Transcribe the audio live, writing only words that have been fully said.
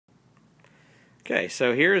Okay,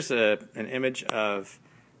 so here's an image of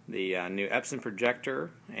the new Epson projector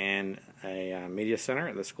and a media center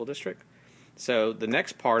at the school district. So the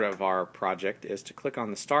next part of our project is to click on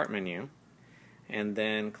the Start menu and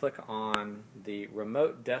then click on the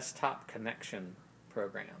Remote Desktop Connection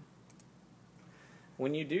program.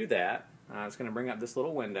 When you do that, it's going to bring up this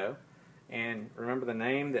little window, and remember the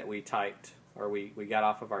name that we typed or we got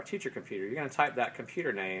off of our teacher computer. You're going to type that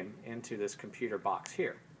computer name into this computer box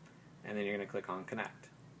here, and then you're going to click on Connect.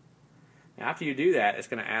 Now after you do that, it's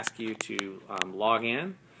going to ask you to log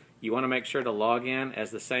in. You want to make sure to log in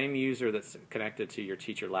as the same user that's connected to your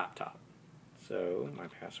teacher laptop. So my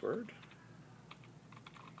password.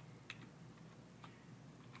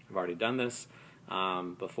 I've already done this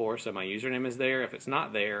before, so my username is there. If it's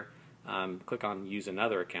not there, click on Use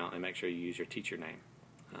Another Account and make sure you use your teacher name.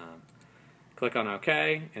 Click on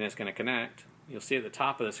OK, and it's going to connect. You'll see at the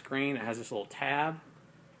top of the screen it has this little tab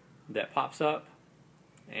that pops up,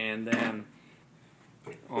 and then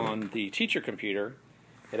on the teacher computer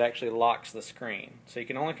it actually locks the screen. So you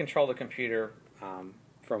can only control the computer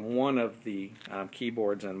from one of the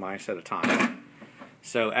keyboards and mice at a time.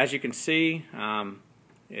 So as you can see,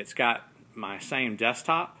 it's got my same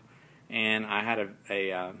desktop, and I had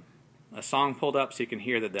a song pulled up so you can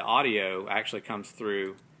hear that the audio actually comes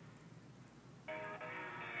through.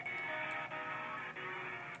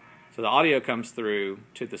 So the audio comes through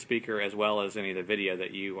to the speaker as well as any of the video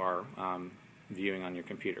that you are viewing on your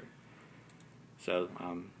computer. So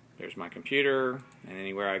there's my computer, and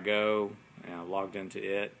anywhere I go, I've logged into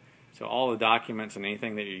it. So all the documents and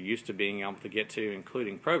anything that you're used to being able to get to,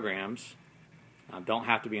 including programs, don't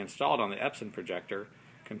have to be installed on the Epson projector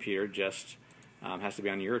computer, just has to be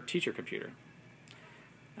on your teacher computer.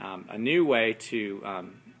 A new way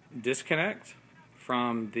to disconnect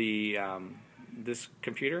from this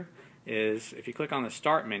computer is if you click on the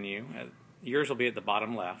Start menu. Yours will be at the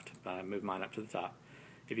bottom left, but I moved mine up to the top.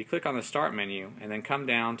 If you click on the Start menu and then come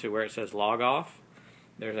down to where it says Log Off,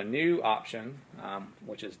 there's a new option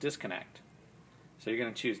which is Disconnect. So you're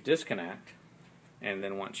going to choose Disconnect, and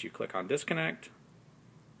then once you click on Disconnect,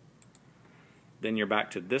 then you're back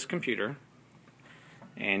to this computer,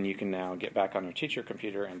 and you can now get back on your teacher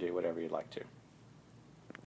computer and do whatever you'd like to.